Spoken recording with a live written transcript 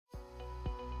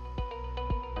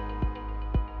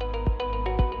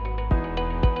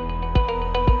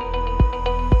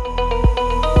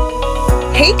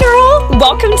Hey girl,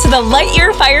 welcome to the Light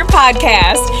Your Fire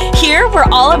podcast. Here we're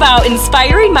all about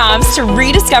inspiring moms to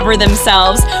rediscover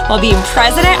themselves while being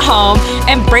present at home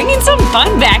and bringing some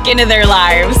fun back into their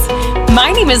lives.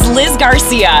 My name is Liz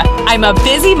Garcia. I'm a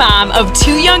busy mom of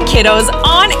 2 young kiddos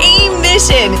on a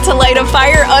mission to light a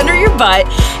fire under your butt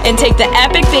and take the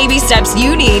epic baby steps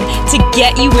you need to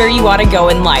get you where you want to go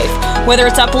in life, whether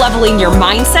it's up-leveling your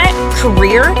mindset,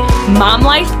 career, mom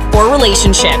life, or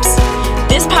relationships.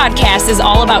 This podcast is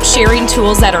all about sharing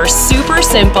tools that are super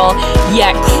simple,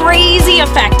 yet crazy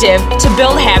effective to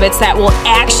build habits that will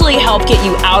actually help get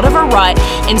you out of a rut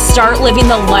and start living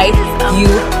the life you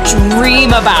dream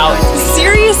about.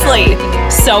 Seriously.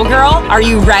 So girl, are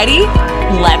you ready?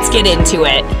 Let's get into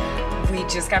it. We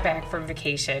just got back from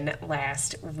vacation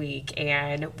last week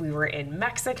and we were in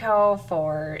Mexico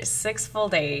for 6 full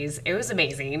days. It was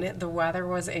amazing. The weather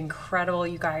was incredible,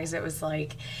 you guys. It was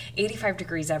like 85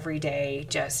 degrees every day,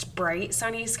 just bright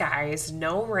sunny skies,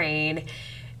 no rain.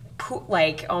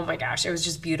 Like, oh my gosh, it was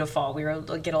just beautiful. We were able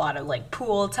to get a lot of like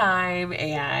pool time,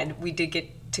 and we did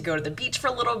get to go to the beach for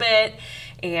a little bit,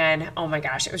 and oh my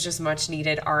gosh, it was just much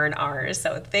needed R&R.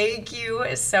 So thank you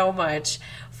so much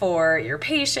for your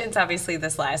patience. Obviously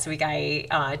this last week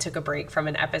I took a break from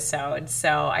an episode,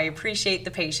 so I appreciate the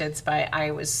patience, but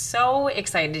I was so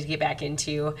excited to get back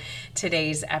into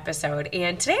today's episode.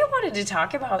 And today I wanted to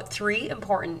talk about 3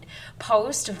 important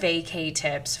post-vaca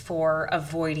tips for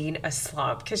avoiding a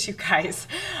slump, because you guys,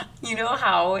 you know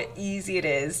how easy it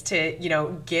is to,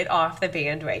 get off the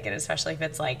bandwagon, especially if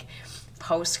it's like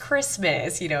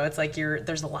post-Christmas, it's like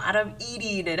there's a lot of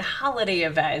eating and holiday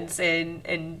events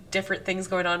and different things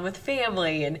going on with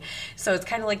family. And so it's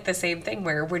kind of like the same thing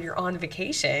where when you're on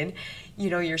vacation,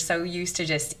 you're so used to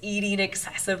just eating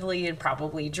excessively and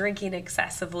probably drinking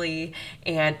excessively.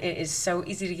 And it is so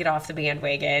easy to get off the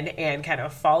bandwagon and kind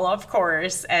of fall off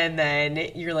course. And then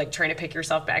you're like trying to pick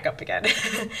yourself back up again.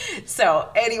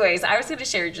 So anyways, I was going to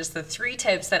share just the 3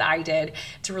 tips that I did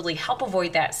to really help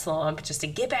avoid that slump, just to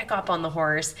get back up on the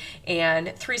horse,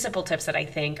 and 3 simple tips that I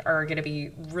think are going to be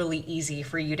really easy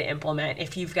for you to implement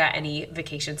if you've got any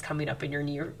vacations coming up in your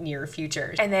near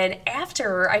future. And then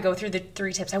after I go through the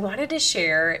 3 tips, I wanted to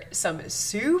share some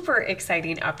super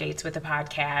exciting updates with the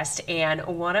podcast, and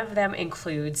one of them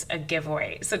includes a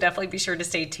giveaway. So definitely be sure to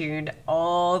stay tuned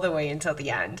all the way until the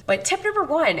end. But tip number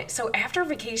 1, so after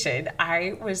vacation,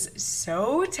 I was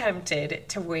so tempted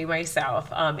to weigh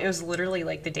myself. It was literally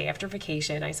like the day after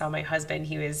vacation. I saw my husband,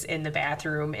 he was in the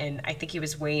bathroom, and I think he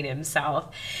was weighing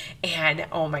himself. And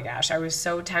oh my gosh, I was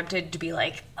so tempted to be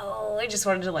like, I just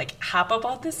wanted to like hop up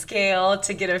on the scale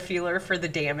to get a feeler for the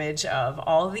damage of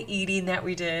all the eating that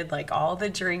we did, like all the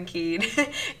drinking,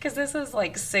 because this was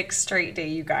like 6 straight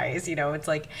days, you guys. It's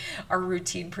like our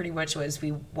routine pretty much was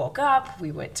we woke up,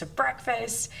 we went to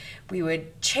breakfast, we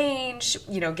would change,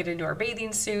 get into our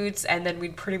bathing suits, and then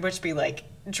we'd pretty much be like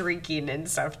drinking and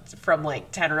stuff from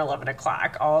like 10 or 11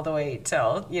 o'clock all the way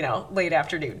till, late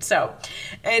afternoon. So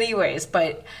anyways,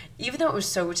 but even though it was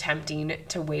so tempting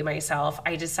to weigh myself,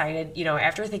 I decided,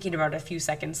 after thinking about it a few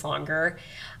seconds longer,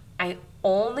 I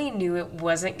only knew it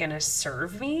wasn't going to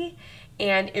serve me,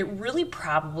 and it really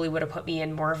probably would have put me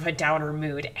in more of a downer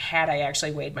mood had I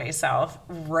actually weighed myself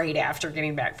right after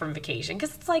getting back from vacation.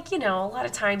 Because it's like, a lot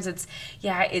of times it's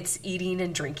eating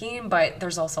and drinking, but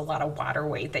there's also a lot of water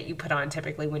weight that you put on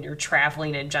typically when you're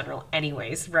traveling in general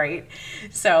anyways, right?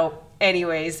 So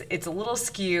anyways, it's a little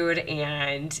skewed,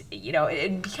 and,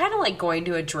 it'd be kind of like going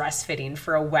to a dress fitting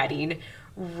for a wedding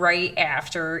right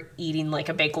after eating like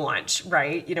a big lunch,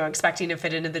 right? Expecting to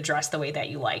fit into the dress the way that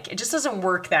you like. It just doesn't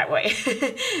work that way.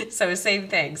 So same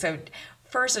thing. So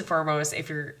first and foremost, if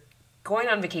you're going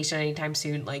on vacation anytime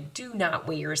soon, like do not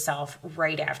weigh yourself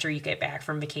right after you get back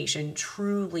from vacation.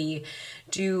 Truly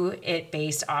do it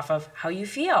based off of how you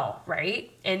feel,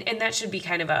 right? And that should be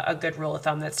kind of a good rule of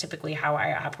thumb. That's typically how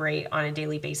I operate on a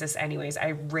daily basis anyways.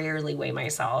 I rarely weigh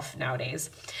myself nowadays.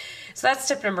 So that's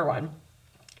tip number 1.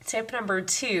 Tip number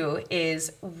 2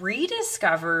 is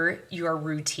rediscover your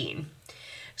routine.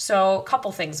 So a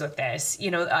couple things with this.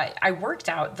 I worked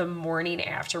out the morning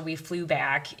after we flew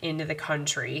back into the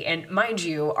country. And mind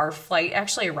you, our flight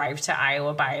actually arrived to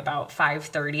Iowa by about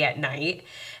 5:30 at night.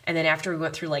 And then after we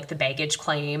went through like the baggage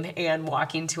claim and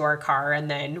walking to our car, and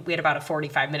then we had about a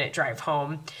 45-minute drive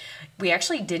home, we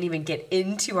actually didn't even get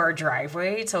into our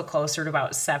driveway till closer to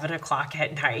about 7 o'clock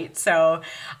at night. So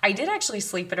I did actually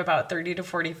sleep at about 30 to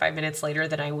 45 minutes later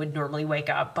than I would normally wake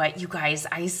up. But you guys,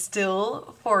 I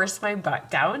still forced my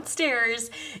butt downstairs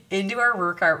into our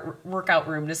workout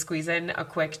room to squeeze in a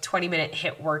quick 20-minute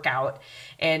HIIT workout.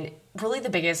 And really the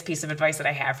biggest piece of advice that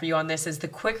I have for you on this is the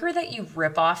quicker that you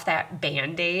rip off that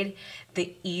Band-Aid,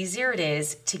 the easier it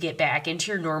is to get back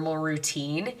into your normal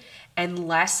routine and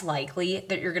less likely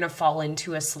that you're going to fall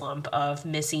into a slump of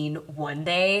missing one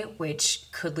day, which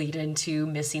could lead into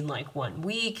missing like 1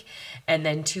 week and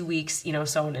then 2 weeks,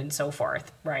 so on and so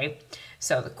forth, right?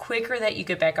 So the quicker that you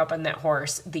get back up on that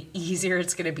horse, the easier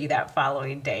it's going to be that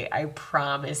following day. I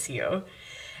promise you.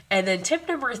 And then tip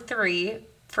number 3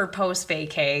 for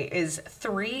post-vaca is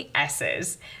 3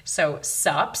 S's. So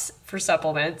SUPs for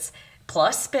supplements,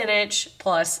 plus spinach,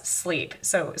 plus sleep.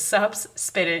 So SUPs,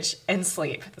 spinach, and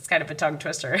sleep. That's kind of a tongue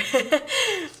twister.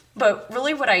 But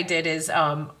really what I did is,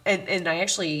 and I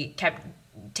actually kept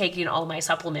taking all my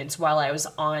supplements while I was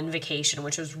on vacation,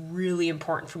 which was really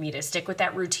important for me to stick with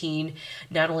that routine,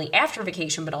 not only after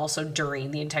vacation, but also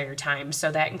during the entire time.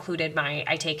 So that included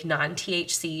I take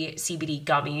non-THC CBD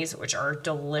gummies, which are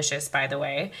delicious, by the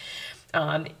way.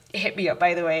 Hit me up,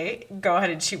 by the way. Go ahead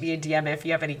and shoot me a DM if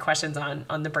you have any questions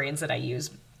on the brands that I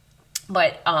use.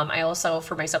 But I also,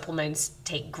 for my supplements,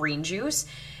 take green juice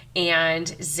and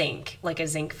zinc, like a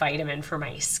zinc vitamin for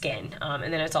my skin.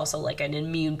 And then it's also like an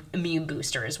immune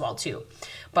booster as well too.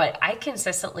 But I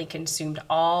consistently consumed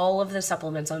all of the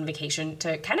supplements on vacation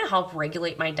to kind of help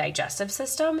regulate my digestive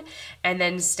system and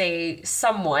then stay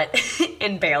somewhat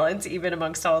in balance, even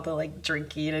amongst all the like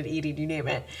drinking and eating, you name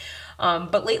it.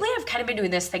 But lately I've kind of been doing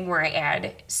this thing where I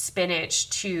add spinach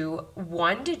to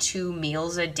 1 to 2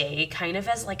 meals a day, kind of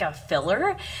as like a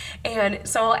filler. And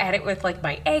so I'll add it with like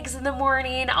my eggs in the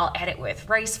morning. I'll add it with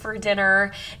rice for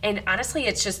dinner. And honestly,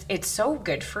 it's so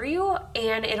good for you.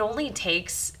 And it only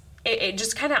takes, it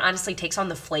just kind of honestly takes on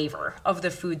the flavor of the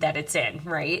food that it's in,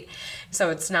 right? So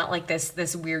it's not like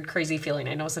this weird, crazy feeling.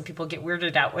 I know some people get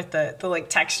weirded out with the like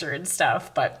texture and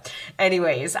stuff, but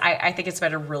anyways, I think it's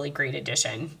been a really great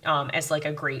addition as like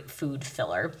a great food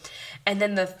filler. And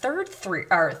then the third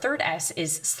S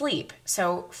is sleep.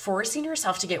 So forcing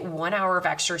yourself to get 1 hour of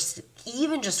extra,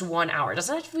 even just 1 hour. It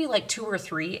doesn't have to be like 2 or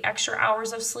 3 extra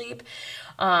hours of sleep.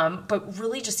 But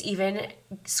really just even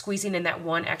squeezing in that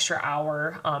 1 extra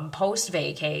hour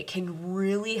post-vaca can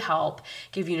really help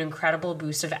give you an incredible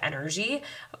boost of energy.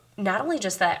 Not only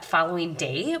just that following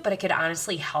day, but it could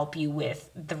honestly help you with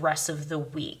the rest of the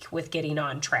week with getting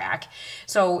on track.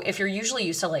 So if you're usually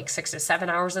used to like 6 to 7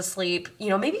 hours of sleep,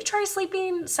 maybe try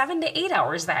sleeping 7 to 8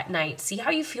 hours that night. See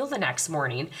how you feel the next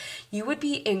morning. You would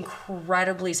be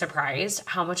incredibly surprised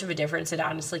how much of a difference it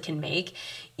honestly can make.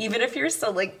 Even if you're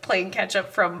still like playing catch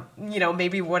up from,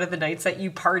 maybe one of the nights that you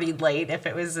partied late, if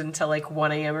it was until like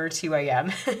 1 a.m. or 2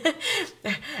 a.m.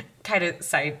 Kind of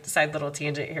side little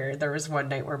tangent here. There was one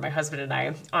night where my husband and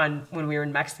I, when we were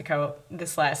in Mexico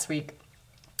this last week,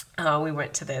 we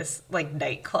went to this like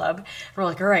nightclub. We're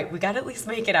like, all right, we got to at least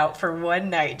make it out for one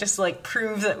night, just to like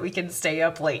prove that we can stay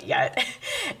up late yet.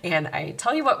 And I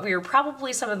tell you what, we were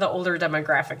probably some of the older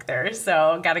demographic there,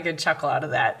 so got a good chuckle out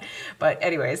of that. But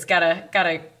anyways,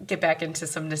 gotta get back into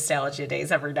some nostalgia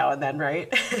days every now and then,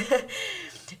 right?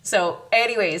 So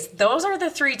anyways, those are the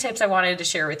 3 tips I wanted to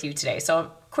share with you today.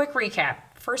 So quick recap.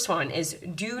 First one is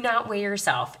do not weigh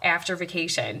yourself after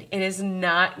vacation. It is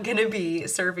not going to be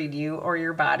serving you or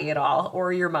your body at all,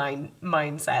 or your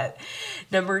mindset.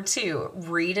 Number 2,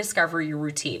 rediscover your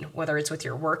routine, whether it's with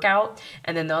your workout.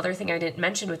 And then the other thing I didn't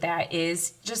mention with that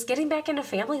is just getting back into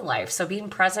family life. So being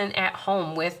present at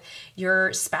home with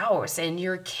your spouse and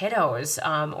your kiddos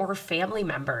or family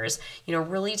members,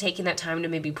 really taking that time to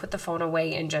maybe put the phone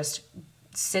away and just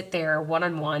sit there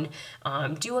one-on-one,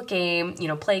 do a game,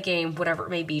 play a game, whatever it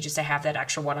may be, just to have that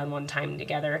extra one-on-one time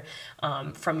together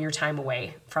from your time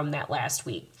away from that last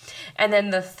week. And then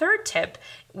the third tip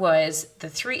was the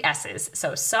 3 S's.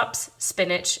 So SUPs,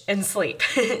 spinach, and sleep.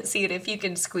 See if you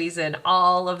can squeeze in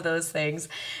all of those things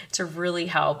to really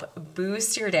help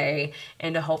boost your day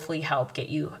and to hopefully help get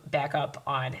you back up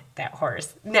on that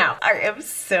horse. Now, I am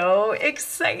so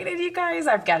excited, you guys.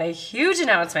 I've got a huge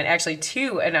announcement, actually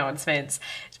 2 announcements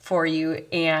for you.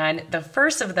 And the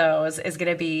first of those is going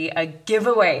to be a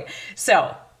giveaway.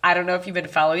 So I don't know if you've been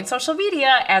following social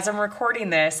media. As I'm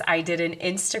recording this, I did an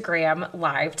Instagram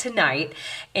live tonight,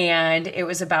 and it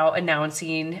was about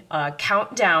announcing a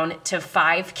countdown to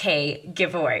 5K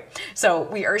giveaway. So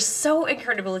we are so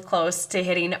incredibly close to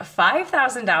hitting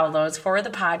 5,000 downloads for the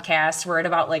podcast. We're at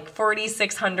about like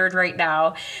 4,600 right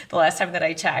now, the last time that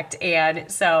I checked.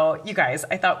 And so you guys,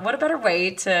 I thought, what a better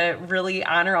way to really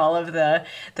honor all of the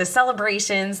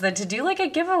celebrations than to do like a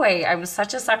giveaway. I'm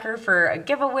such a sucker for a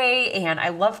giveaway, and I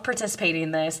love participating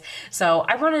in this. So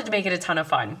I wanted to make it a ton of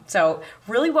fun. So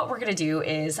really what we're going to do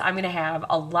is I'm going to have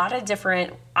a lot of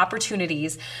different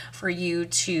opportunities for you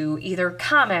to either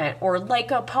comment or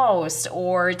like a post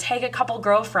or tag a couple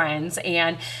girlfriends,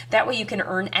 and that way you can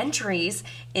earn entries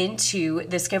into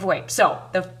this giveaway. So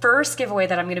the first giveaway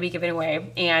that I'm going to be giving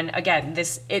away, and again,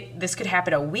 this could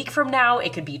happen a week from now,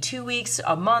 it could be 2 weeks,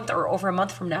 a month, or over a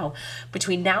month from now.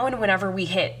 Between now and whenever we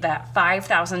hit that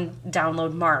 5,000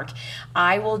 download mark,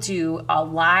 I will do a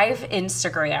live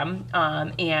Instagram,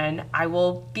 and I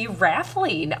will be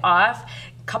raffling off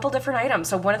couple different items.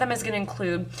 So one of them is going to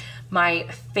include my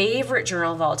favorite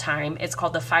journal of all time. It's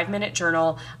called the 5-Minute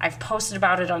Journal. I've posted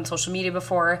about it on social media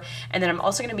before. And then I'm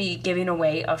also going to be giving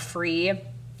away a free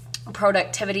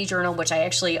productivity journal, which I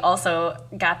actually also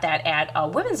got that at a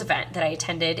women's event that I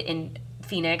attended in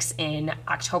Phoenix in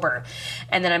October.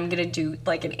 And then I'm going to do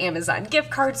like an Amazon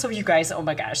gift card. So you guys, oh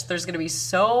my gosh, there's going to be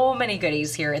so many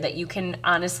goodies here that you can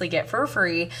honestly get for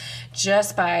free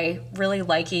just by really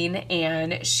liking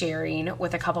and sharing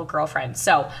with a couple girlfriends.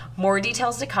 So more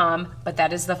details to come, but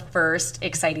that is the first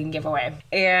exciting giveaway.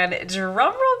 And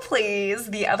drum roll please,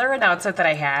 the other announcement that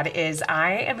I had is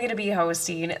I am going to be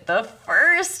hosting the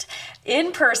first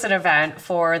in-person event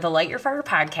for the Light Your Fire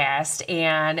podcast,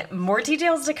 and more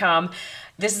details to come.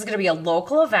 This is going to be a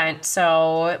local event,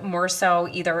 so more so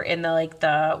either in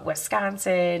the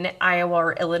Wisconsin, Iowa,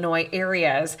 or Illinois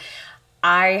areas.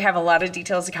 I have a lot of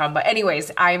details to come, but anyways,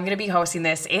 I'm going to be hosting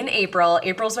this in April.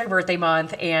 April's my birthday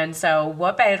month, and so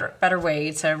what better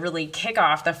way to really kick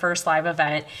off the first live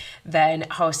event than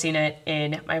hosting it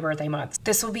in my birthday month.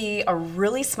 This will be a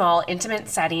really small, intimate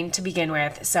setting to begin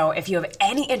with, so if you have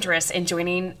any interest in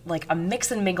joining like a mix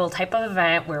and mingle type of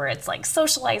event where it's like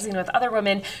socializing with other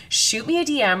women, shoot me a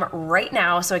DM right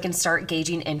now so I can start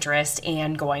gauging interest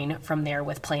and going from there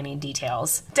with planning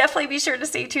details. Definitely be sure to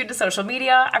stay tuned to social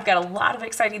media. I've got a lot of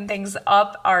exciting things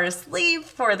up our sleeve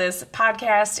for this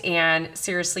podcast, and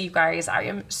seriously, you guys, I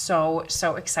am so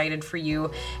excited for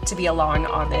you to be along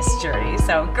on this journey.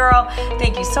 So girl,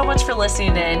 thank you so much for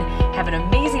listening in. Have an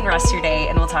amazing rest of your day,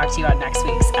 and we'll talk to you on next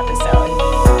week's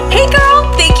episode. Hey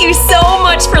girl, thank you so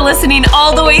much for listening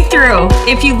all the way through.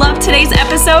 If you loved today's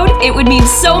episode, it would mean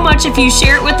so much if you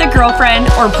share it with a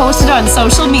girlfriend or post it on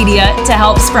social media to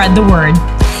help spread the word.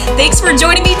 Thanks for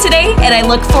joining me today, and I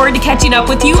look forward to catching up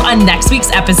with you on next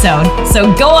week's episode.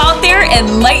 So go out there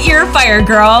and light your fire,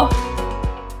 girl.